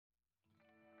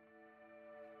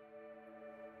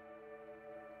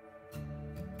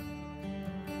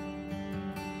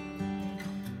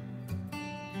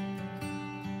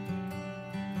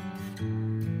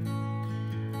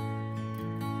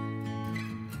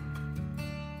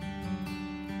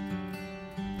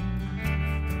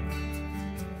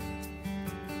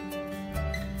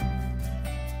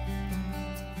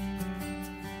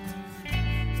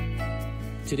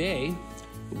Today,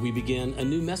 we begin a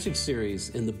new message series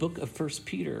in the book of 1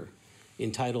 Peter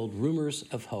entitled Rumors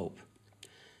of Hope.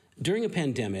 During a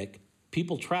pandemic,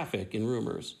 people traffic in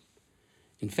rumors.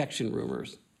 Infection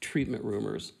rumors, treatment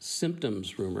rumors,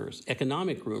 symptoms rumors,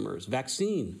 economic rumors,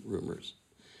 vaccine rumors.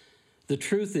 The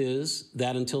truth is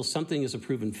that until something is a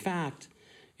proven fact,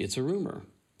 it's a rumor.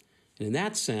 And in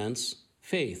that sense,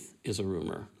 faith is a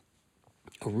rumor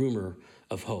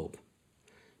of hope.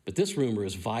 But this rumor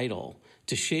is vital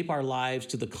to shape our lives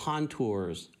to the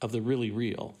contours of the really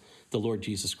real, the Lord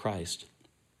Jesus Christ.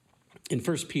 In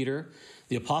 1 Peter,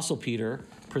 the Apostle Peter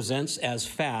presents as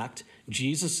fact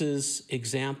Jesus'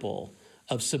 example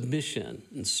of submission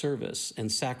and service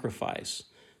and sacrifice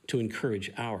to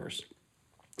encourage ours.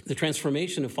 The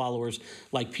transformation of followers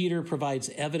like Peter provides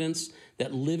evidence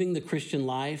that living the Christian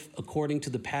life according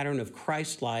to the pattern of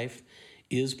Christ's life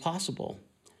is possible.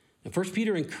 And 1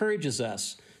 Peter encourages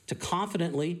us to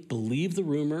confidently believe the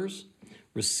rumors,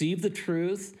 receive the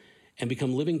truth, and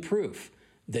become living proof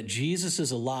that Jesus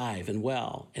is alive and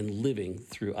well and living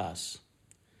through us.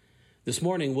 This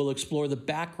morning, we'll explore the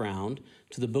background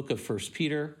to the book of 1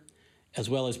 Peter, as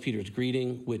well as Peter's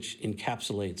greeting, which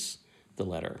encapsulates the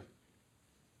letter.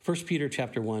 1 Peter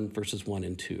chapter 1, verses 1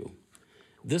 and 2.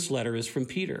 This letter is from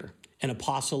Peter, an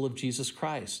apostle of Jesus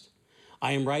Christ.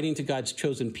 I am writing to God's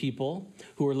chosen people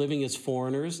who are living as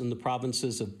foreigners in the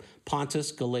provinces of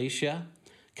Pontus, Galatia,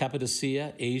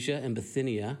 Cappadocia, Asia, and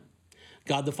Bithynia.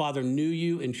 God the Father knew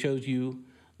you and chose you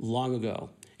long ago,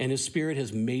 and his Spirit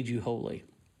has made you holy.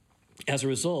 As a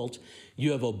result,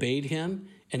 you have obeyed him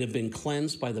and have been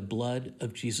cleansed by the blood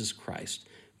of Jesus Christ.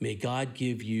 May God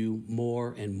give you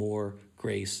more and more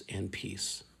grace and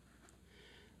peace.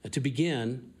 To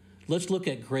begin, let's look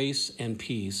at grace and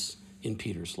peace in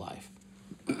Peter's life.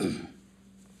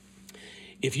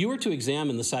 If you were to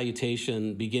examine the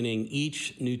salutation beginning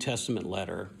each New Testament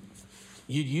letter,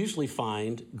 you'd usually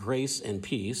find grace and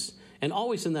peace, and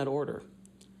always in that order.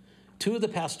 Two of the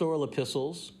pastoral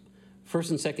epistles, 1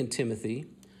 and 2 Timothy,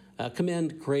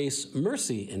 commend grace,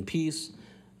 mercy, and peace,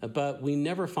 but we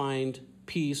never find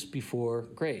peace before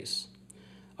grace.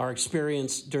 Our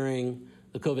experience during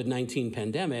the COVID-19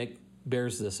 pandemic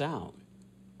bears this out.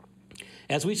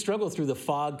 As we struggle through the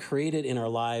fog created in our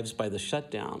lives by the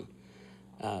shutdown,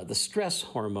 the stress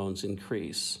hormones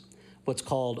increase, what's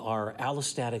called our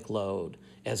allostatic load,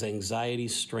 as anxiety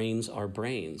strains our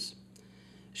brains.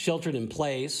 Sheltered in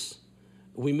place,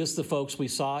 we miss the folks we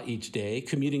saw each day,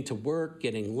 commuting to work,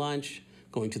 getting lunch,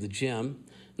 going to the gym.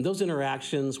 And those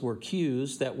interactions were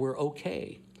cues that we're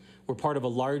okay. We're part of a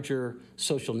larger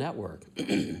social network.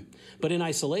 But in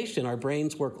isolation, our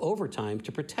brains work overtime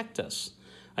to protect us,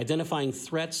 identifying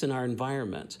threats in our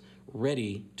environment,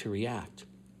 ready to react.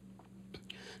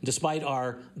 Despite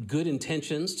our good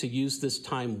intentions to use this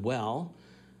time well,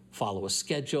 follow a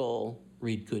schedule,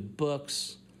 read good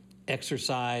books,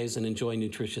 exercise, and enjoy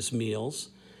nutritious meals,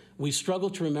 we struggle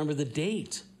to remember the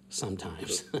date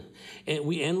sometimes. And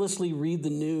we endlessly read the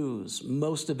news,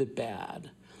 most of it bad.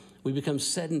 We become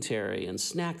sedentary and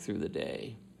snack through the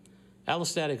day.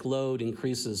 Allostatic load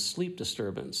increases sleep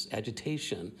disturbance,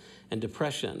 agitation, and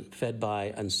depression fed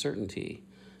by uncertainty.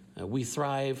 We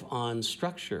thrive on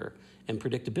structure and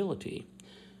predictability.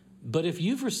 But if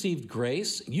you've received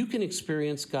grace, you can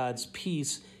experience God's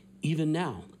peace even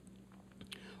now.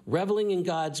 Reveling in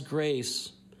God's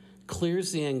grace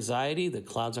clears the anxiety that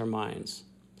clouds our minds.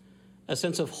 A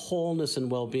sense of wholeness and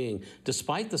well-being,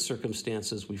 despite the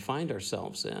circumstances we find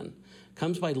ourselves in,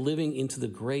 comes by living into the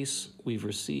grace we've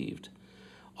received.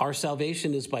 Our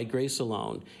salvation is by grace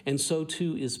alone, and so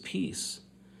too is peace.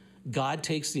 God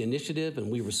takes the initiative and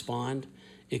we respond,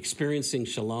 experiencing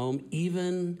shalom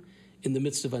even in the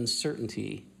midst of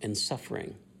uncertainty and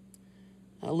suffering.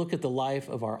 A look at the life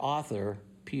of our author,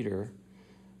 Peter,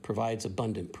 provides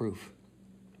abundant proof.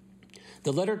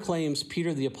 The letter claims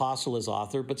Peter the apostle is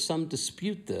author, but some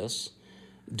dispute this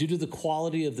due to the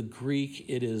quality of the Greek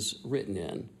it is written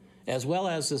in, as well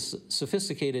as this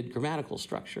sophisticated grammatical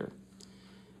structure.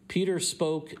 Peter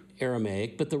spoke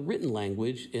Aramaic, but the written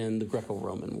language in the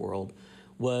Greco-Roman world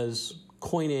was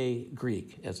Koine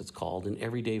Greek, as it's called, an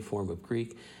everyday form of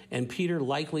Greek, and Peter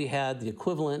likely had the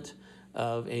equivalent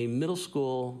of a middle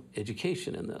school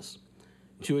education in this.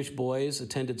 Jewish boys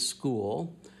attended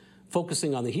school,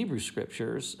 focusing on the Hebrew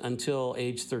scriptures until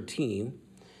age 13,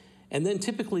 and then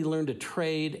typically learned a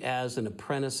trade as an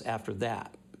apprentice after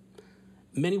that.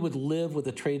 Many would live with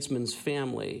a tradesman's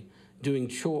family, doing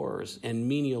chores and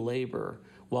menial labor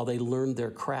while they learned their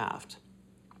craft.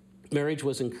 Marriage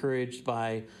was encouraged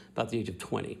by about the age of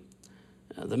 20.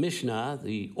 The Mishnah,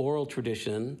 the oral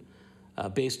tradition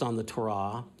based on the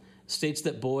Torah, states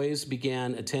that boys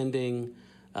began attending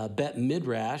Bet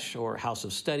Midrash, or house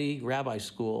of study, rabbi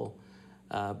school,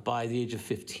 by the age of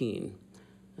 15.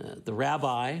 The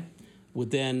rabbi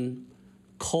would then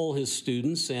cull his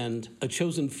students, and a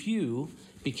chosen few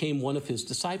became one of his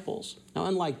disciples. Now,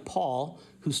 unlike Paul,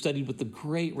 who studied with the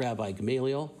great Rabbi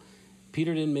Gamaliel,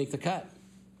 Peter didn't make the cut.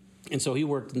 And so he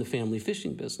worked in the family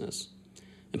fishing business.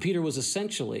 And Peter was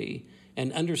essentially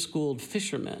an underschooled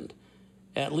fisherman,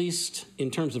 at least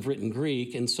in terms of written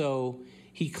Greek. And so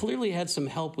he clearly had some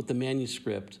help with the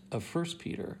manuscript of 1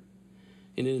 Peter.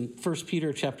 And in 1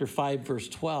 Peter chapter 5, verse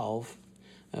 12,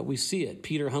 we see it.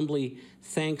 Peter humbly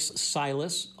thanks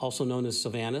Silas, also known as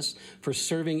Silvanus, for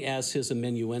serving as his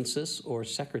amanuensis, or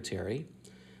secretary.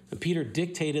 And Peter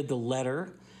dictated the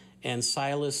letter, and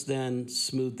Silas then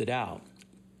smoothed it out.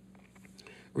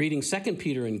 Reading 2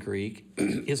 Peter in Greek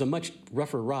is a much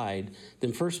rougher ride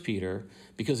than 1 Peter,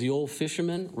 because the old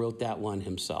fisherman wrote that one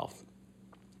himself.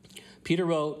 Peter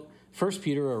wrote 1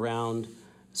 Peter around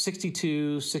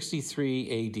 62,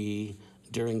 63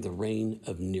 AD during the reign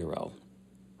of Nero.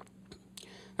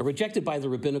 Rejected by the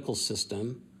rabbinical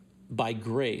system, by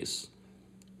grace,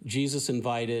 Jesus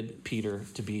invited Peter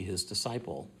to be his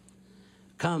disciple.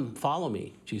 "Come, follow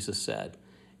me," Jesus said,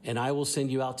 "and I will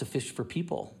send you out to fish for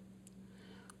people."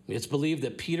 It's believed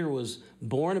that Peter was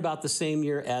born about the same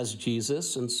year as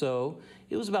Jesus, and so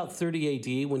it was about 30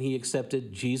 AD when he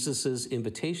accepted Jesus'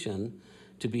 invitation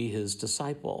to be his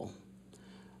disciple.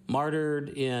 Martyred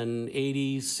in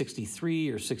AD 63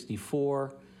 or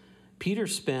 64, Peter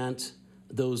spent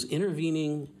those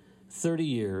intervening 30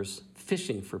 years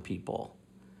fishing for people,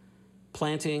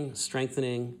 planting,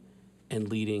 strengthening, and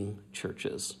leading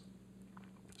churches.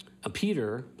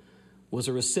 Peter was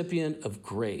a recipient of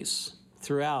grace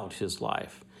throughout his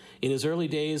life. In his early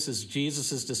days as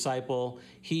Jesus' disciple,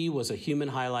 he was a human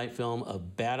highlight film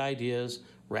of bad ideas,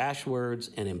 rash words,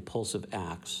 and impulsive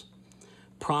acts.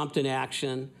 Prompt in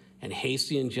action and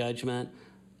hasty in judgment,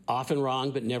 often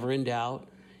wrong but never in doubt.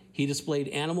 He displayed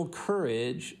animal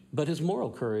courage, but his moral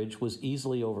courage was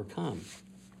easily overcome.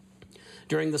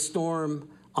 During the storm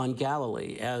on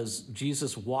Galilee, as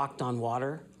Jesus walked on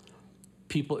water,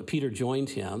 Peter joined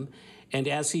him. And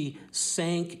as he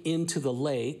sank into the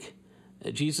lake,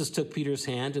 Jesus took Peter's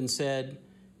hand and said,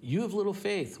 "You have little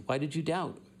faith. Why did you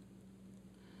doubt?"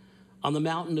 On the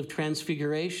mountain of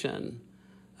transfiguration,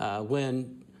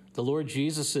 when the Lord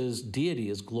Jesus' deity,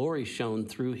 his glory shone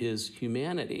through his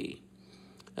humanity,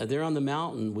 there on the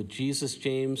mountain with Jesus,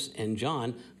 James, and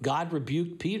John, God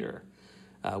rebuked Peter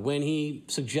when he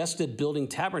suggested building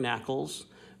tabernacles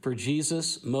for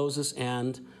Jesus, Moses,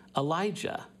 and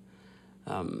Elijah.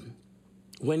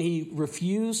 When he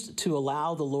refused to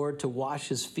allow the Lord to wash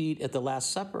his feet at the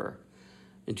Last Supper,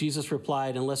 and Jesus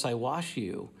replied, "Unless I wash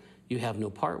you, you have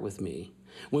no part with me."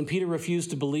 When Peter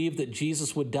refused to believe that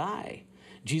Jesus would die,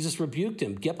 Jesus rebuked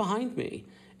him, "Get behind me,"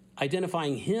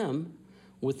 identifying him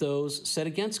with those set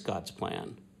against God's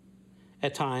plan.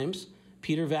 At times,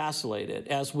 Peter vacillated,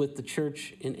 as with the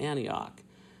church in Antioch,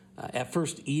 at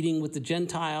first eating with the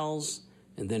Gentiles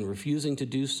and then refusing to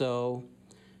do so.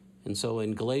 And so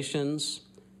in Galatians,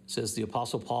 it says the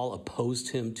Apostle Paul opposed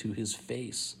him to his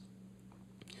face.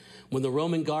 When the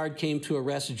Roman guard came to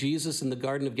arrest Jesus in the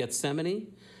Garden of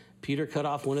Gethsemane, Peter cut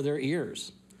off one of their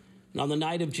ears. And on the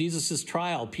night of Jesus'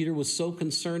 trial, Peter was so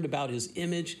concerned about his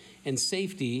image and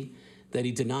safety that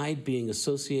he denied being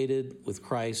associated with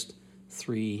Christ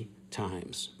 3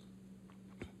 times.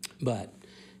 But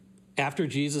after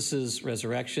Jesus'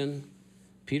 resurrection,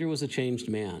 Peter was a changed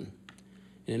man.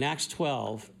 And in Acts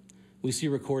 12, we see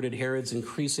recorded Herod's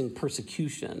increasing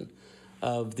persecution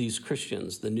of these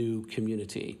Christians, the new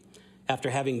community. After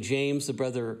having James, the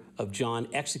brother of John,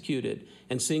 executed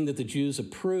and seeing that the Jews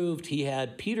approved, he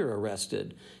had Peter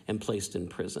arrested and placed in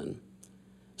prison.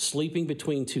 Sleeping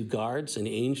between 2 guards, an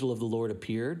angel of the Lord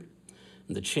appeared,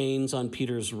 and the chains on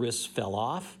Peter's wrists fell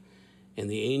off, and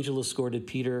the angel escorted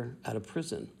Peter out of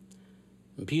prison.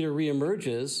 And Peter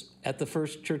reemerges at the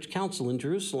first church council in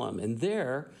Jerusalem, and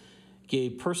there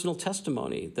gave personal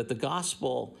testimony that the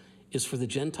gospel is for the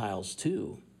Gentiles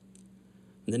too.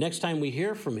 And the next time we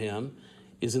hear from him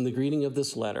is in the greeting of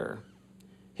this letter.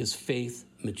 His faith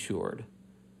matured.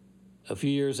 A few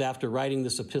years after writing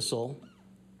this epistle,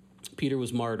 Peter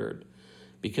was martyred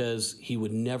because he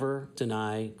would never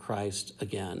deny Christ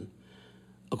again.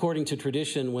 According to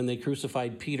tradition, when they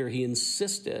crucified Peter, he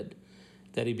insisted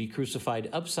that he be crucified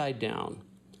upside down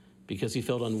because he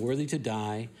felt unworthy to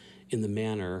die in the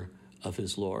manner of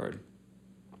his Lord.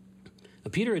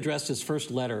 Peter addressed his first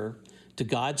letter to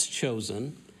God's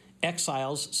chosen,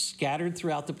 exiles scattered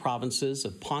throughout the provinces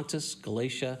of Pontus,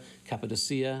 Galatia,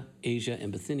 Cappadocia, Asia,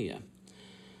 and Bithynia.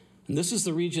 And this is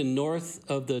the region north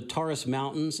of the Taurus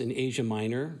Mountains in Asia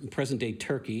Minor, in present-day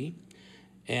Turkey,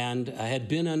 and had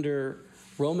been under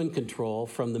Roman control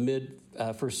from the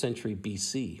mid-1st century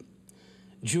BC.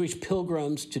 Jewish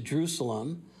pilgrims to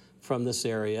Jerusalem from this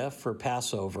area for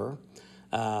Passover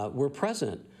were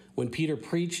present when Peter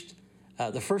preached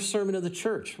the first sermon of the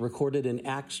church, recorded in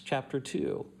Acts chapter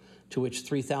 2, to which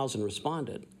 3,000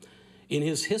 responded. In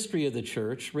his history of the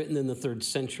church, written in the 3rd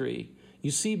century,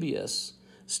 Eusebius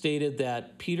stated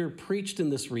that Peter preached in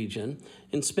this region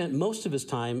and spent most of his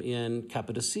time in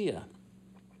Cappadocia.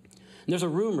 And there's a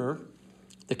rumor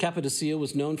that Cappadocia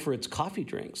was known for its coffee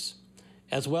drinks,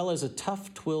 as well as a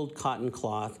tough twilled cotton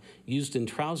cloth used in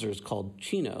trousers called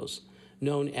chinos,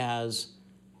 known as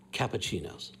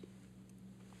cappuccinos.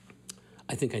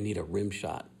 I think I need a rim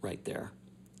shot right there.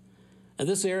 And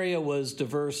this area was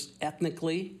diverse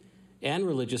ethnically and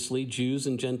religiously, Jews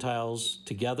and Gentiles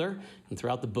together. And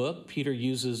throughout the book, Peter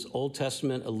uses Old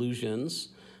Testament allusions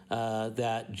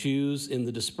that Jews in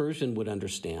the dispersion would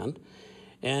understand,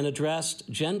 and addressed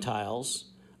Gentiles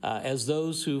as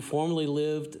those who formerly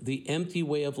lived the empty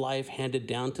way of life handed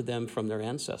down to them from their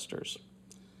ancestors.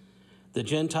 The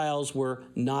Gentiles were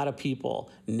not a people,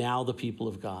 now the people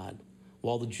of God,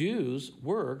 while the Jews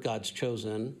were God's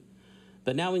chosen,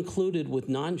 but now included with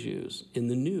non-Jews in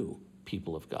the new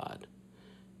people of God.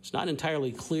 It's not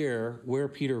entirely clear where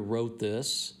Peter wrote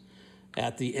this.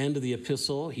 At the end of the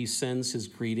epistle, he sends his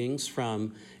greetings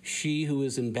from she who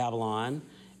is in Babylon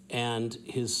and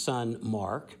his son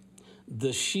Mark.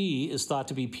 The she is thought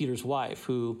to be Peter's wife,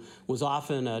 who was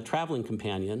often a traveling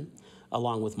companion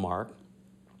along with Mark.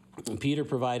 And Peter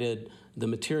provided the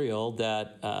material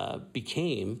that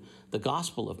became the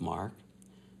Gospel of Mark.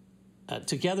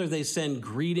 Together they send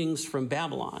greetings from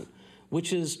Babylon,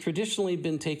 which has traditionally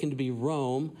been taken to be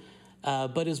Rome,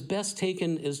 but is best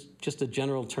taken as just a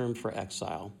general term for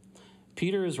exile.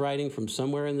 Peter is writing from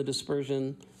somewhere in the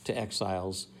dispersion to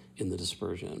exiles in the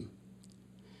dispersion.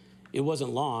 It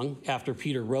wasn't long after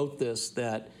Peter wrote this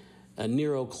that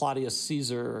Nero Claudius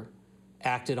Caesar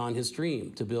acted on his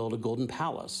dream to build a golden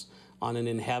palace on an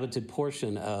inhabited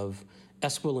portion of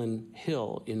Esquiline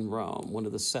Hill in Rome, one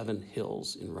of the 7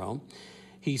 hills in Rome.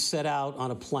 He set out on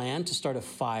a plan to start a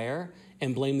fire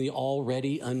and blame the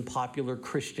already unpopular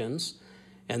Christians,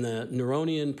 and the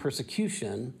Neronian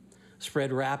persecution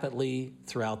spread rapidly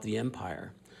throughout the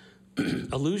empire.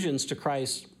 Allusions to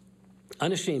Christ's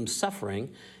unashamed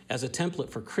suffering as a template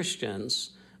for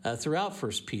Christians throughout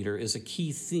 1 Peter is a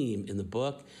key theme in the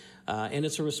book, and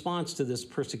it's a response to this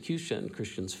persecution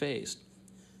Christians faced.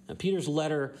 Now, Peter's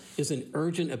letter is an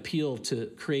urgent appeal to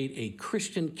create a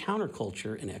Christian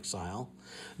counterculture in exile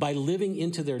by living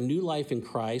into their new life in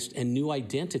Christ and new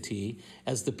identity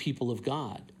as the people of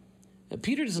God. Now,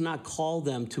 Peter does not call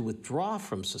them to withdraw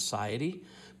from society,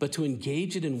 but to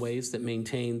engage it in ways that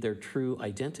maintain their true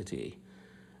identity.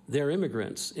 They're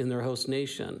immigrants in their host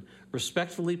nation,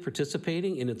 respectfully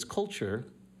participating in its culture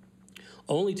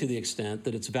only to the extent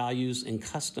that its values and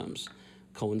customs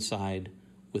coincide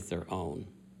with their own.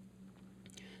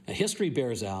 Now, history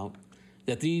bears out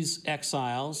that these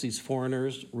exiles, these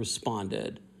foreigners,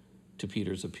 responded to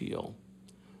Peter's appeal.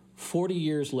 40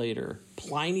 years later,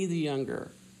 Pliny the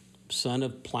Younger, son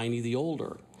of Pliny the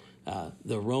Older,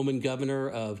 the Roman governor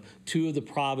of 2 of the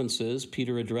provinces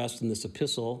Peter addressed in this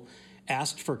epistle,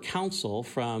 asked for counsel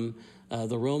from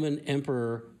the Roman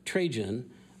Emperor Trajan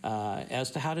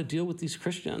as to how to deal with these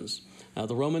Christians.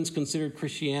 The Romans considered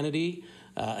Christianity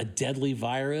a deadly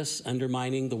virus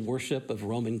undermining the worship of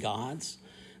Roman gods.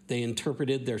 They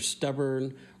interpreted their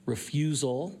stubborn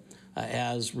refusal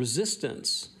as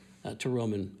resistance to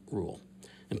Roman rule.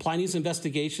 And Pliny's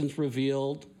investigations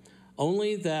revealed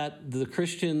only that the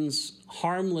Christians'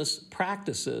 harmless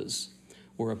practices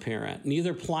were apparent.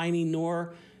 Neither Pliny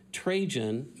nor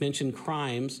Trajan mentioned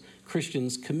crimes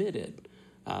Christians committed.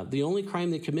 The only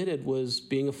crime they committed was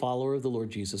being a follower of the Lord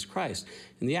Jesus Christ.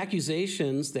 And the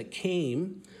accusations that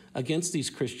came against these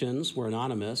Christians were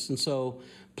anonymous, and so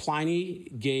Pliny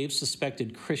gave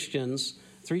suspected Christians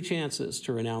 3 chances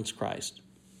to renounce Christ.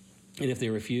 And if they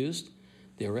refused,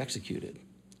 they were executed.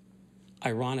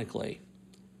 Ironically,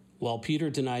 while Peter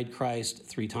denied Christ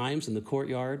 3 times in the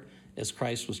courtyard as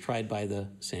Christ was tried by the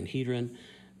Sanhedrin,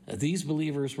 these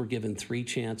believers were given 3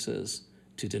 chances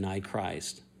to deny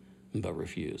Christ, but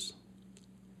refuse.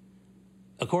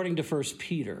 According to 1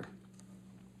 Peter,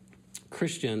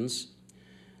 Christians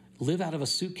live out of a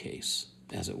suitcase,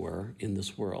 as it were, in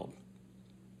this world.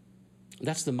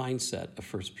 That's the mindset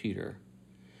of 1 Peter.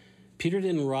 Peter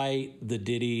didn't write the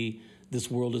ditty,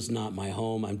 "This world is not my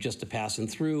home, I'm just a passing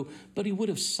through," but he would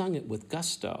have sung it with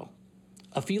gusto.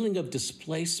 A feeling of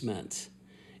displacement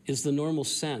is the normal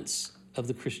sense of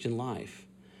the Christian life.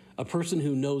 A person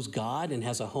who knows God and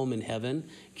has a home in heaven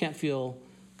can't feel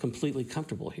completely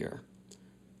comfortable here.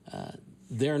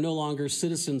 They are no longer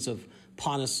citizens of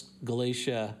Pontus,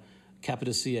 Galatia,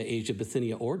 Cappadocia, Asia,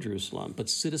 Bithynia, or Jerusalem, but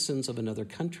citizens of another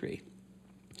country.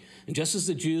 And just as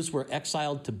the Jews were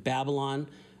exiled to Babylon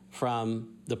from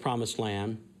the promised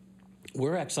land,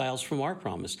 we're exiles from our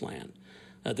promised land,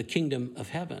 the kingdom of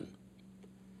heaven.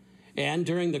 And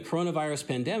during the coronavirus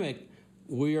pandemic,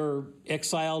 we are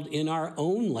exiled in our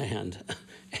own land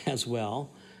as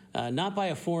well, not by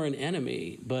a foreign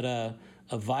enemy, but a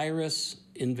virus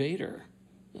invader.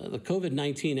 The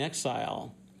COVID-19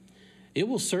 exile, it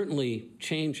will certainly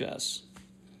change us.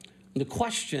 The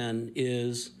question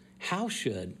is, how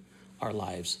should our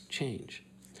lives change?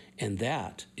 And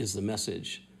that is the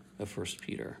message of 1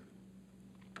 Peter.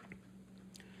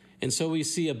 And so we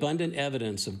see abundant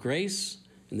evidence of grace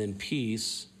and then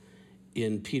peace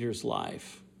in Peter's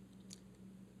life.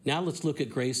 Now let's look at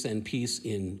grace and peace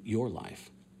in your life.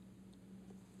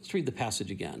 Let's read the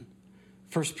passage again.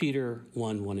 1 Peter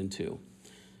 1, 1 and 2.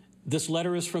 This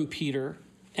letter is from Peter,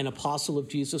 an apostle of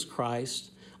Jesus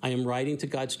Christ. I am writing to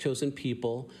God's chosen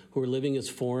people who are living as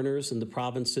foreigners in the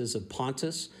provinces of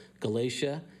Pontus,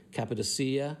 Galatia,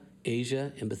 Cappadocia,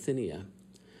 Asia, and Bithynia.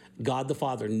 God the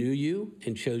Father knew you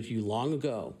and chose you long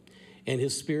ago, and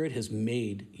his Spirit has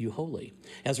made you holy.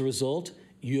 As a result,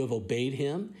 you have obeyed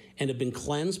him and have been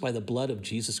cleansed by the blood of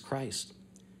Jesus Christ.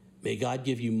 May God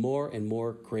give you more and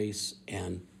more grace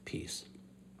and peace.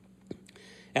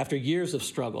 After years of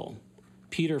struggle,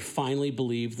 Peter finally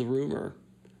believed the rumor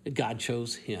that God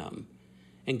chose him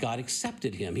and God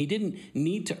accepted him. He didn't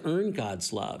need to earn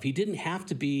God's love. He didn't have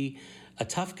to be a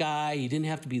tough guy. He didn't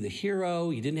have to be the hero.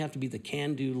 He didn't have to be the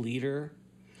can-do leader.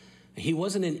 He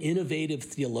wasn't an innovative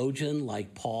theologian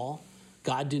like Paul.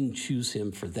 God didn't choose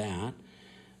him for that.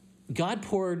 God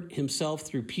poured himself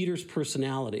through Peter's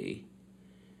personality.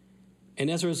 And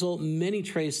as a result, many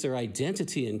trace their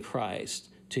identity in Christ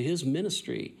to his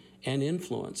ministry and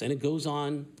influence. And it goes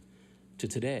on to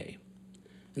today.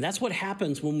 And that's what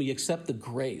happens when we accept the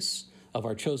grace of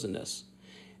our chosenness.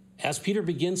 As Peter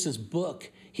begins his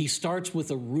book, he starts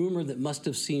with a rumor that must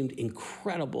have seemed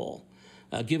incredible,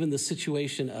 given the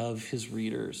situation of his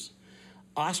readers.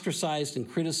 Ostracized and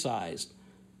criticized,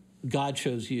 God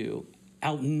chose you.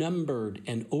 Outnumbered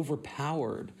and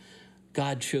overpowered,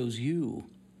 God chose you.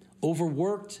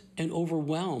 Overworked and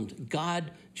overwhelmed,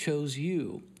 God chose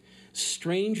you.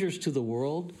 Strangers to the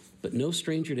world, but no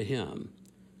stranger to him,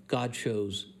 God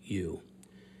chose you.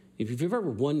 If you've ever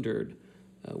wondered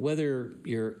whether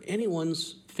you're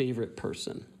anyone's favorite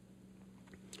person,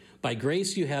 by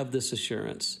grace you have this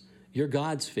assurance. You're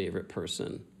God's favorite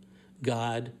person.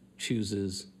 God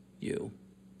chooses you.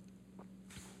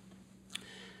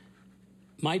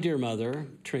 My dear mother,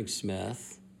 Trink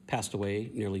Smith, passed away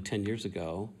nearly 10 years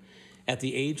ago at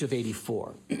the age of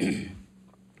 84. And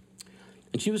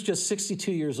she was just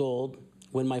 62 years old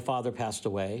when my father passed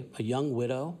away, a young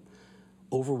widow,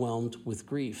 overwhelmed with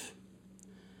grief.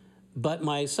 But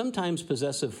my sometimes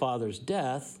possessive father's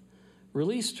death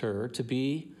released her to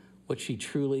be what she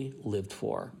truly lived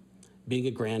for, being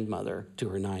a grandmother to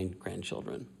her 9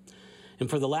 grandchildren. And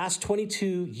for the last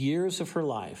 22 years of her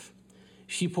life,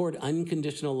 she poured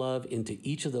unconditional love into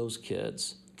each of those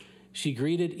kids. She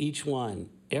greeted each one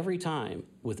every time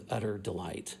with utter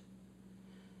delight.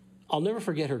 I'll never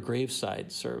forget her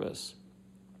graveside service,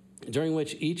 during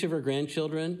which each of her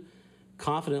grandchildren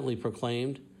confidently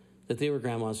proclaimed that they were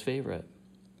Grandma's favorite.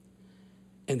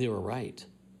 And they were right.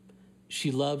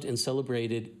 She loved and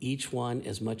celebrated each one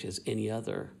as much as any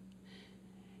other.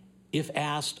 If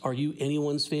asked, are you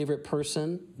anyone's favorite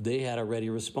person? They had a ready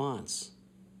response.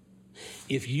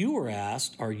 If you were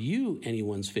asked, are you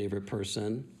anyone's favorite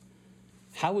person?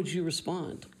 How would you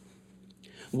respond?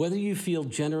 Whether you feel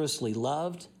generously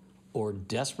loved or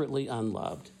desperately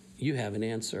unloved, you have an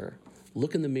answer.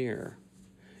 Look in the mirror.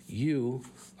 You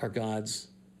are God's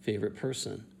favorite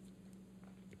person.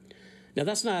 Now,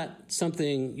 that's not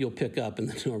something you'll pick up in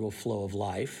the normal flow of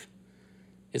life.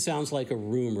 It sounds like a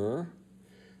rumor,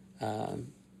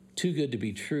 too good to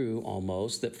be true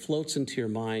almost, that floats into your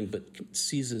mind but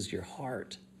seizes your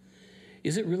heart.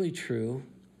 Is it really true?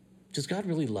 Does God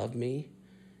really love me?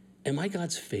 Am I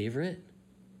God's favorite?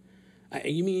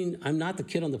 You mean I'm not the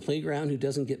kid on the playground who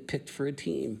doesn't get picked for a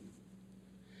team?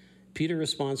 Peter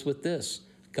responds with this: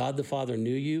 God the Father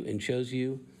knew you and chose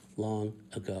you long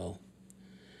ago.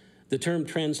 The term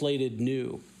translated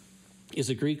knew is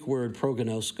a Greek word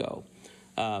prognosko,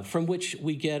 from which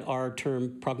we get our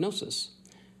term prognosis.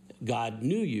 God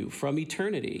knew you from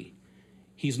eternity.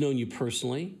 He's known you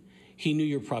personally. He knew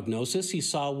your prognosis. He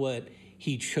saw what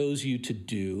he chose you to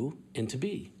do and to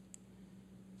be.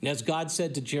 And as God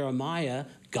said to Jeremiah,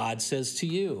 God says to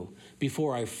you,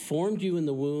 before I formed you in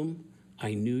the womb,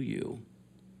 I knew you.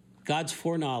 God's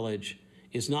foreknowledge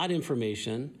is not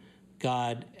information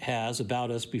God has about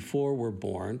us before we're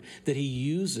born that he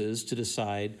uses to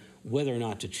decide whether or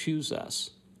not to choose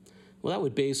us. Well, that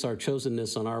would base our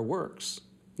chosenness on our works,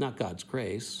 not God's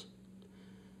grace.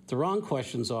 The wrong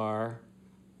questions are,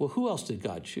 well, who else did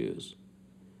God choose?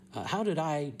 How did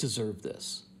I deserve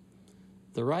this?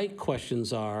 The right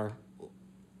questions are,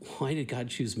 why did God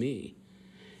choose me?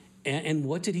 And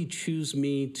what did he choose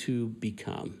me to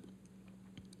become?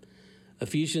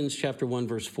 Ephesians chapter 1,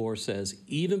 verse 4 says,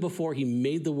 even before he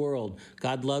made the world,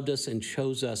 God loved us and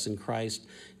chose us in Christ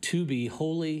to be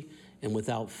holy and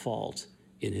without fault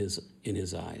in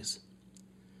his eyes.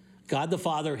 God the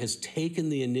Father has taken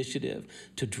the initiative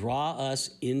to draw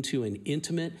us into an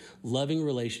intimate, loving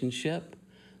relationship,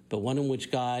 but one in which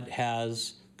God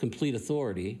has complete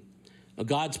authority.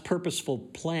 God's purposeful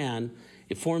plan,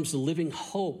 it forms the living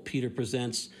hope Peter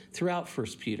presents throughout 1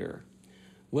 Peter.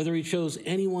 Whether he chose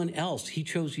anyone else, he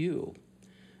chose you.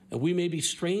 We may be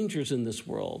strangers in this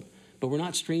world, but we're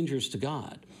not strangers to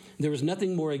God. There is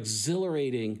nothing more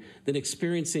exhilarating than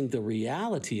experiencing the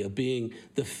reality of being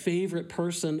the favorite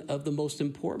person of the most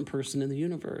important person in the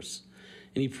universe.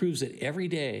 And he proves it every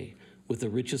day with the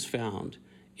riches found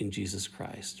in Jesus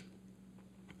Christ.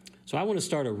 So I want to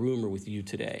start a rumor with you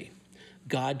today.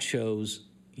 God chose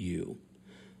you.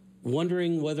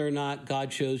 Wondering whether or not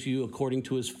God chose you according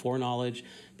to his foreknowledge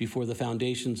before the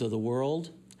foundations of the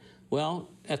world? Well,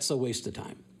 that's a waste of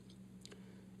time.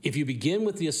 If you begin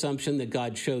with the assumption that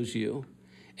God chose you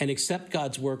and accept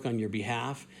God's work on your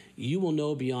behalf, you will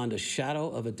know beyond a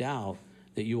shadow of a doubt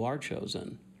that you are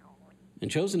chosen. And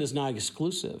chosen is not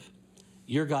exclusive.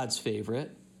 You're God's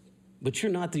favorite, but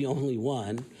you're not the only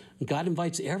one. God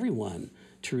invites everyone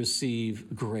to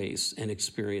receive grace and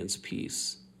experience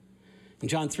peace. And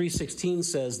John 3:16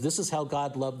 says, this is how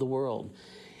God loved the world.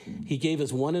 He gave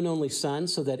his one and only Son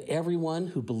so that everyone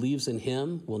who believes in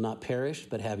him will not perish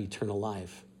but have eternal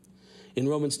life. In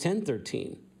Romans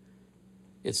 10:13,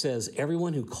 it says,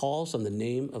 everyone who calls on the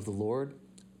name of the Lord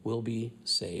will be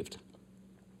saved.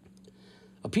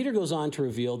 Peter goes on to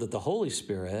reveal that the Holy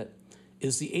Spirit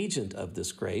is the agent of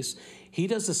this grace. He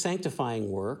does the sanctifying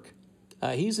work.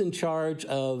 He's in charge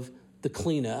of the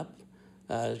cleanup,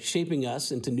 shaping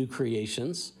us into new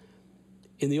creations.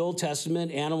 In the Old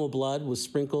Testament, animal blood was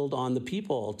sprinkled on the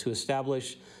people to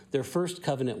establish their first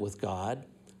covenant with God.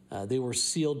 They were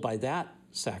sealed by that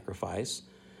sacrifice.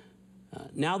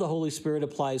 Now the Holy Spirit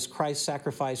applies Christ's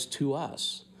sacrifice to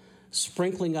us,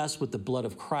 sprinkling us with the blood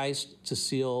of Christ to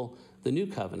seal the new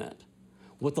covenant.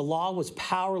 What the law was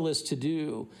powerless to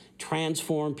do,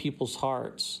 transform people's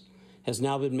hearts, has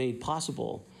now been made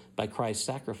possible by Christ's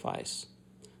sacrifice.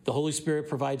 The Holy Spirit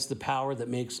provides the power that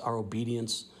makes our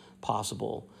obedience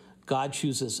possible. God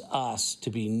chooses us to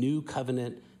be new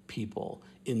covenant people,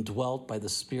 indwelt by the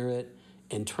Spirit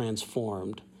and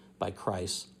transformed by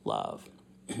Christ's love.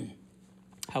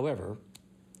 However,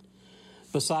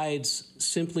 besides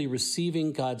simply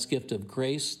receiving God's gift of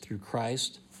grace through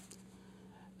Christ,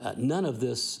 none of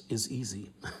this is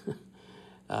easy.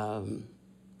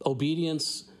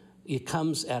 Obedience, it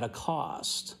comes at a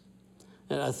cost.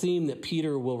 A theme that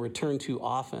Peter will return to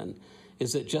often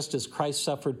is that just as Christ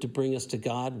suffered to bring us to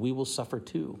God, we will suffer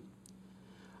too.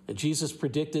 And Jesus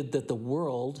predicted that the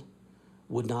world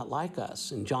would not like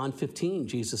us. In John 15,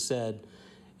 Jesus said,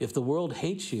 if the world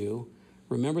hates you,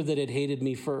 remember that it hated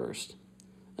me first.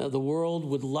 The world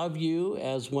would love you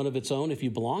as one of its own if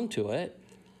you belong to it,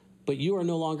 but you are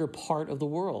no longer part of the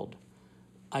world.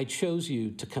 I chose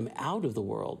you to come out of the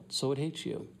world, so it hates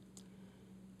you.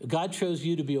 God chose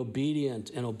you to be obedient,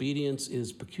 and obedience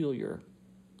is peculiar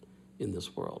in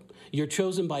this world. You're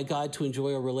chosen by God to enjoy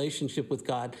a relationship with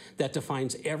God that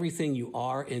defines everything you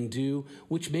are and do,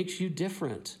 which makes you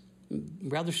different,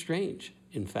 rather strange,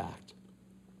 in fact.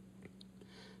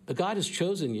 But God has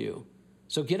chosen you,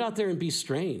 so get out there and be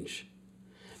strange.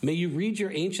 May you read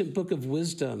your ancient book of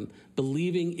wisdom,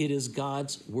 believing it is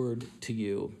God's word to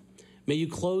you. May you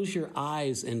close your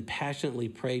eyes and passionately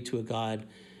pray to a God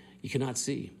you cannot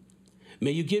see.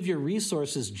 May you give your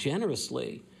resources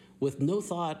generously with no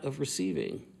thought of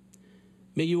receiving.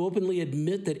 May you openly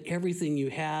admit that everything you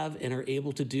have and are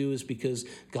able to do is because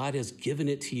God has given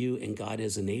it to you and God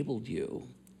has enabled you.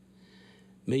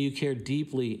 May you care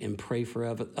deeply and pray for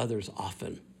others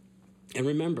often. And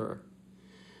remember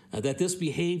that this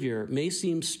behavior may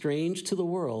seem strange to the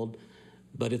world,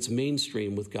 but it's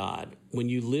mainstream with God. When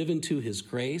you live into his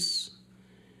grace,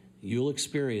 you'll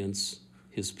experience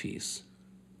his peace.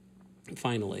 And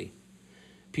finally,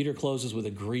 Peter closes with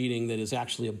a greeting that is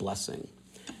actually a blessing.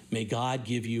 May God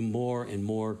give you more and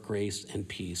more grace and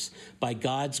peace. By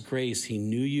God's grace, he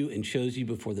knew you and chose you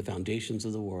before the foundations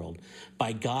of the world.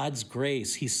 By God's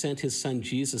grace, he sent his son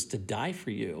Jesus to die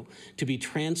for you, to be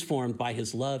transformed by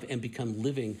his love and become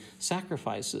living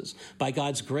sacrifices. By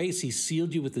God's grace, he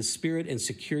sealed you with his Spirit and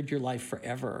secured your life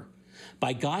forever.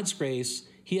 By God's grace,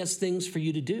 he has things for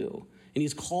you to do, and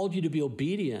he's called you to be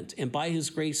obedient, and by his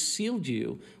grace sealed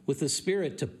you with the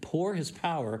Spirit to pour his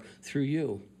power through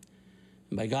you.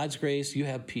 And by God's grace, you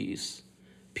have peace,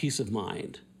 peace of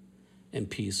mind, and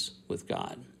peace with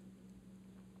God.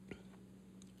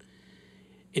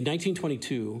 In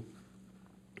 1922,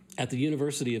 at the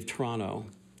University of Toronto,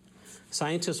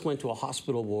 scientists went to a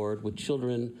hospital ward with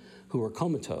children who were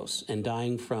comatose and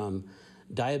dying from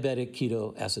diabetic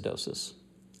ketoacidosis.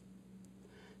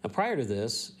 Now, prior to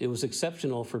this, it was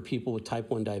exceptional for people with type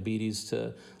 1 diabetes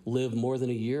to live more than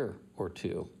a year or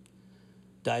two.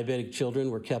 Diabetic children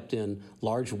were kept in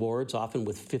large wards, often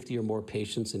with 50 or more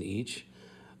patients in each,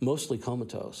 mostly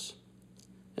comatose.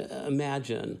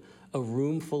 Imagine a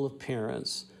room full of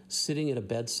parents sitting at a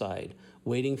bedside,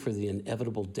 waiting for the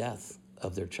inevitable death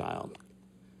of their child.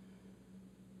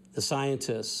 The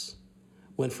scientists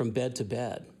went from bed to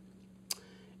bed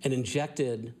and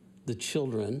injected the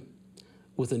children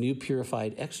with a new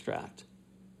purified extract,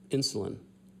 insulin.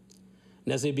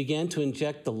 And as they began to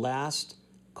inject the last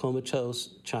comatose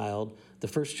child, the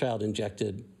first child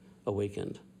injected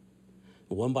awakened.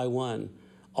 One by one,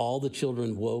 all the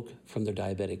children woke from their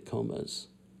diabetic comas.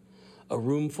 A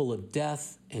room full of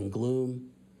death and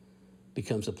gloom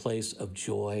becomes a place of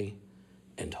joy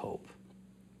and hope.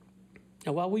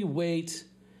 Now, while we wait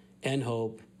and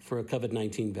hope for a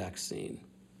COVID-19 vaccine,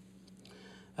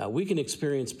 we can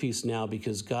experience peace now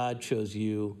because God chose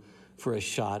you for a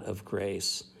shot of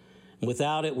grace. And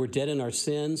without it, we're dead in our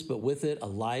sins, but with it,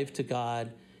 alive to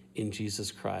God in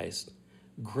Jesus Christ.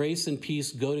 Grace and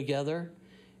peace go together,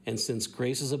 and since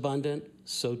grace is abundant,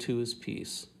 so too is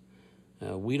peace.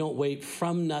 We don't wait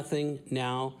from nothing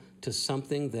now to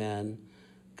something then.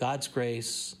 God's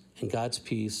grace and God's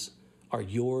peace are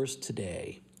yours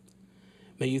today.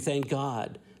 May you thank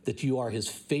God that you are his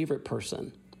favorite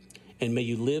person, and may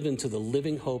you live into the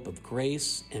living hope of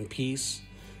grace and peace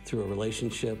through a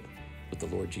relationship with the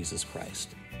Lord Jesus Christ.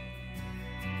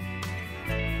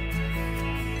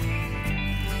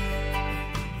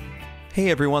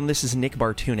 Hey everyone, this is Nick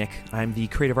Bartunik. I'm the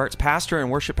Creative Arts Pastor and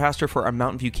Worship Pastor for our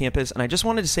Mountain View campus, and I just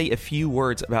wanted to say a few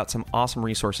words about some awesome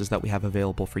resources that we have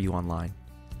available for you online.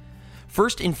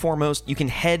 First and foremost, you can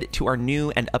head to our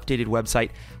new and updated website,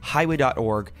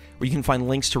 highway.org, where you can find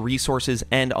links to resources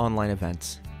and online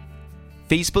events.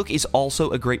 Facebook is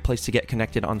also a great place to get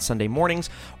connected on Sunday mornings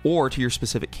or to your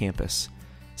specific campus.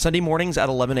 Sunday mornings at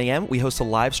 11 a.m., we host a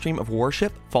live stream of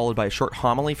worship, followed by a short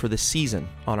homily for the season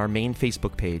on our main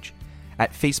Facebook page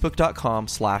at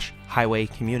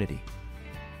facebook.com/highwaycommunity.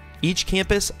 Each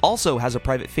campus also has a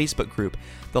private Facebook group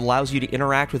that allows you to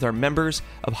interact with our members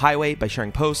of Highway by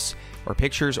sharing posts or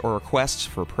pictures or requests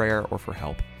for prayer or for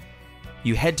help.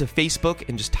 You head to Facebook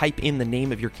and just type in the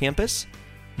name of your campus,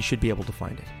 you should be able to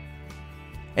find it.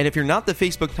 And if you're not the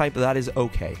Facebook type, that is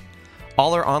okay.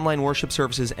 All our online worship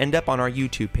services end up on our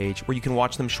YouTube page where you can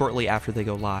watch them shortly after they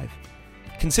go live.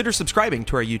 Consider subscribing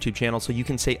to our YouTube channel so you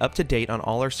can stay up to date on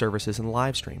all our services and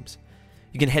live streams.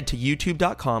 You can head to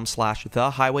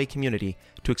youtube.com/thehighwaycommunity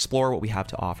to explore what we have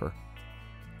to offer.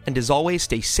 And as always,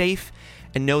 stay safe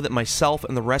and know that myself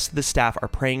and the rest of the staff are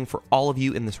praying for all of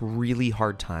you in this really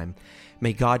hard time.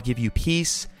 May God give you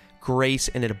peace, grace,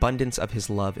 and an abundance of his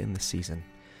love in this season.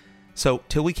 So,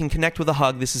 till we can connect with a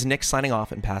hug, this is Nick signing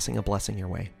off and passing a blessing your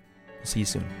way. We'll see you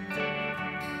soon.